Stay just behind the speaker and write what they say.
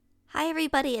Hi,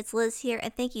 everybody, it's Liz here,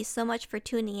 and thank you so much for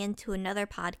tuning in to another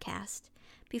podcast.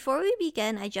 Before we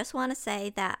begin, I just want to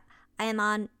say that I am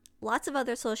on lots of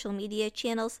other social media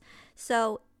channels,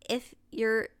 so if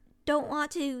you don't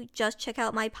want to just check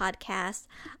out my podcast,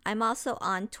 I'm also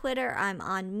on Twitter, I'm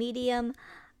on Medium,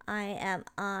 I am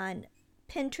on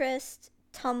Pinterest,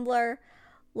 Tumblr,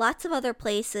 lots of other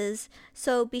places,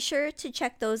 so be sure to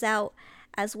check those out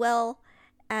as well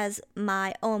as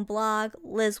my own blog,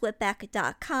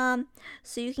 lizwhitbeck.com,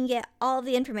 so you can get all of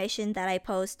the information that I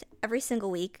post every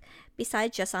single week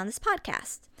besides just on this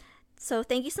podcast. So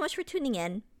thank you so much for tuning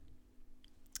in.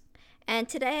 And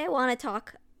today I want to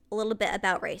talk a little bit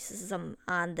about racism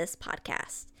on this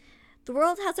podcast. The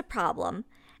world has a problem,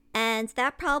 and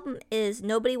that problem is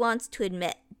nobody wants to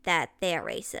admit that they are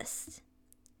racist.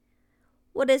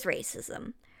 What is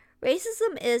racism?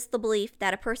 Racism is the belief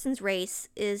that a person's race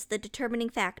is the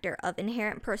determining factor of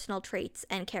inherent personal traits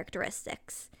and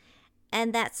characteristics,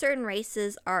 and that certain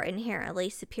races are inherently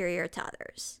superior to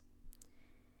others.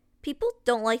 People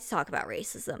don't like to talk about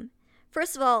racism.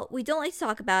 First of all, we don't like to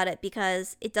talk about it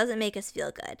because it doesn't make us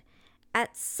feel good.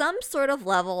 At some sort of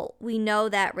level, we know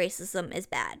that racism is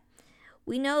bad.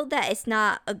 We know that it's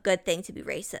not a good thing to be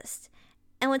racist.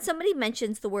 And when somebody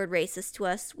mentions the word racist to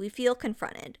us, we feel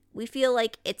confronted. We feel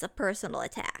like it's a personal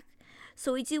attack.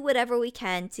 So we do whatever we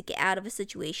can to get out of a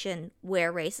situation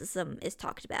where racism is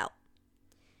talked about.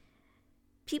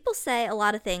 People say a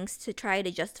lot of things to try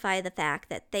to justify the fact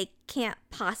that they can't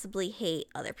possibly hate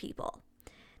other people.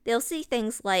 They'll say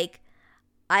things like,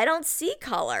 I don't see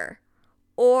color,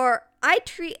 or I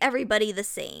treat everybody the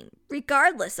same,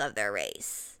 regardless of their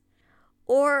race,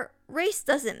 or race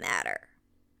doesn't matter.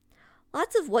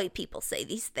 Lots of white people say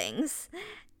these things.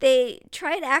 They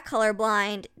try to act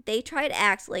colorblind. They try to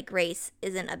act like race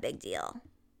isn't a big deal.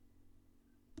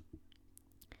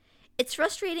 It's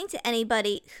frustrating to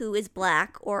anybody who is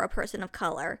black or a person of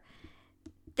color.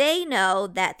 They know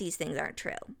that these things aren't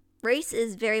true. Race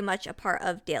is very much a part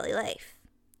of daily life.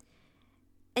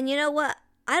 And you know what?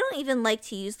 I don't even like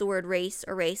to use the word race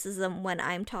or racism when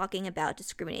I'm talking about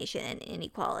discrimination and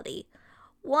inequality.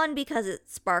 One, because it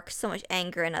sparks so much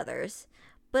anger in others,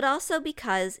 but also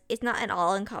because it's not an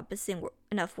all-encompassing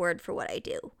enough word for what I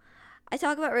do. I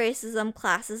talk about racism,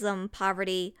 classism,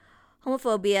 poverty,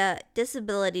 homophobia,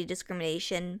 disability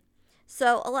discrimination.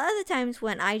 So a lot of the times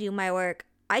when I do my work,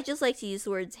 I just like to use the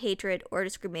words hatred or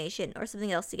discrimination or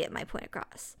something else to get my point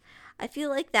across. I feel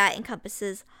like that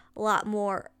encompasses a lot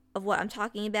more of what I'm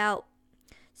talking about.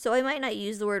 So I might not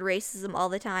use the word racism all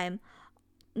the time,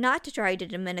 not to try to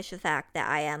diminish the fact that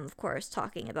I am, of course,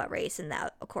 talking about race, and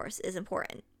that, of course, is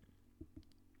important.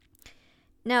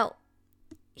 Now,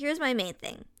 here's my main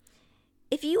thing.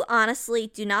 If you honestly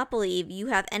do not believe you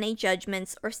have any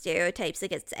judgments or stereotypes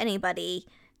against anybody,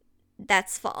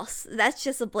 that's false. That's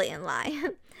just a blatant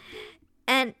lie.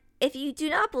 And if you do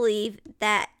not believe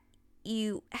that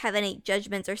you have any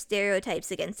judgments or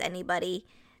stereotypes against anybody,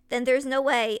 then there's no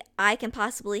way I can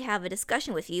possibly have a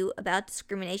discussion with you about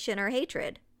discrimination or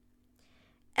hatred.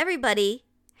 Everybody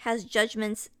has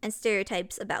judgments and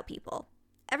stereotypes about people.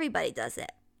 Everybody does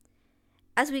it.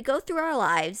 As we go through our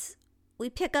lives, we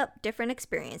pick up different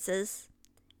experiences,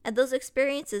 and those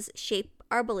experiences shape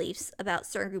our beliefs about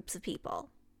certain groups of people.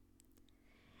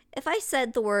 If I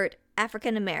said the word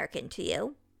African American to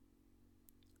you,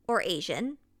 or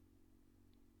Asian,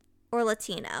 or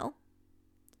Latino,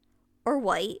 or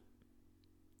white,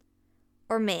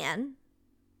 or man,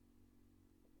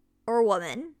 or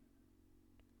woman,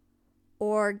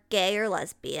 or gay or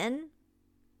lesbian,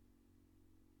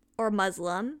 or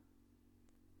Muslim,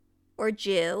 or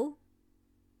Jew,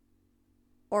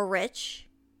 or rich,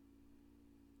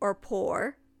 or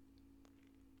poor,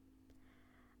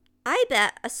 I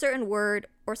bet a certain word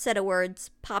or set of words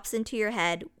pops into your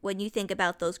head when you think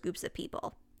about those groups of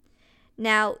people.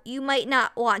 Now, you might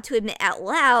not want to admit out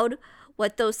loud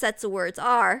what those sets of words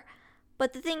are,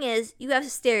 but the thing is, you have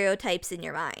stereotypes in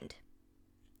your mind.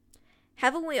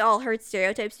 Haven't we all heard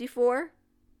stereotypes before?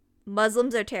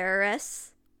 Muslims are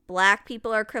terrorists. Black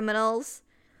people are criminals.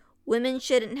 Women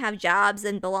shouldn't have jobs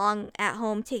and belong at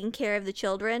home taking care of the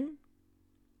children.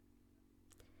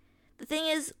 The thing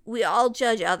is, we all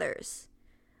judge others.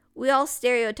 We all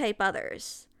stereotype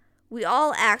others. We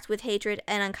all act with hatred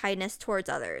and unkindness towards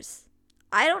others.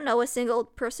 I don't know a single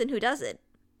person who doesn't.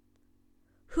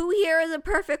 Who here is a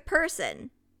perfect person?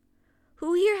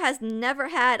 Who here has never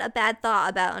had a bad thought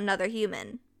about another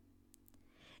human?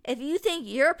 If you think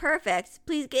you're perfect,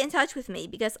 please get in touch with me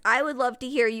because I would love to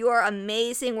hear your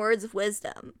amazing words of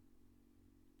wisdom.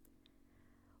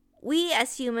 We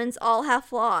as humans all have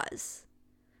flaws.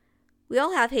 We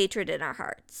all have hatred in our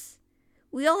hearts.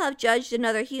 We all have judged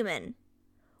another human.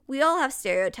 We all have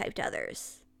stereotyped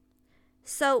others.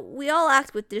 So we all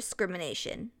act with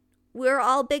discrimination. We're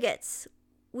all bigots.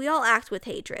 We all act with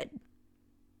hatred.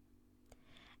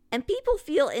 And people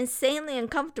feel insanely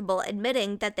uncomfortable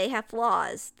admitting that they have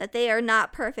flaws, that they are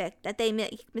not perfect, that they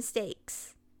make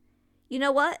mistakes. You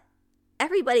know what?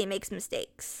 Everybody makes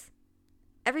mistakes.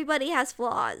 Everybody has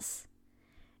flaws.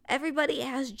 Everybody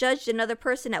has judged another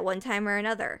person at one time or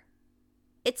another.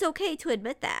 It's okay to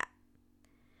admit that.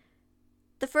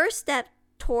 The first step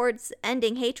towards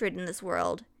ending hatred in this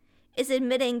world is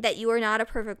admitting that you are not a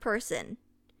perfect person.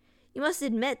 You must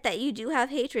admit that you do have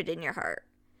hatred in your heart.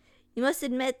 You must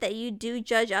admit that you do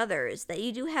judge others, that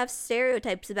you do have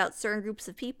stereotypes about certain groups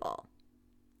of people.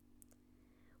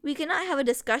 We cannot have a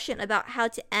discussion about how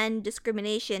to end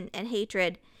discrimination and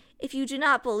hatred if you do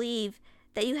not believe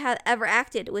that you have ever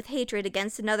acted with hatred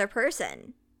against another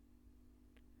person.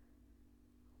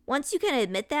 Once you can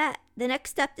admit that, the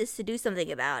next step is to do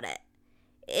something about it.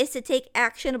 It is to take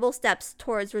actionable steps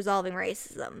towards resolving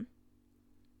racism.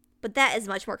 But that is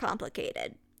much more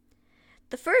complicated.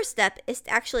 The first step is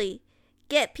to actually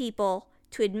get people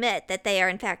to admit that they are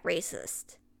in fact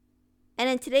racist. And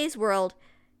in today's world,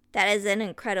 that is an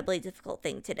incredibly difficult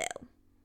thing to do.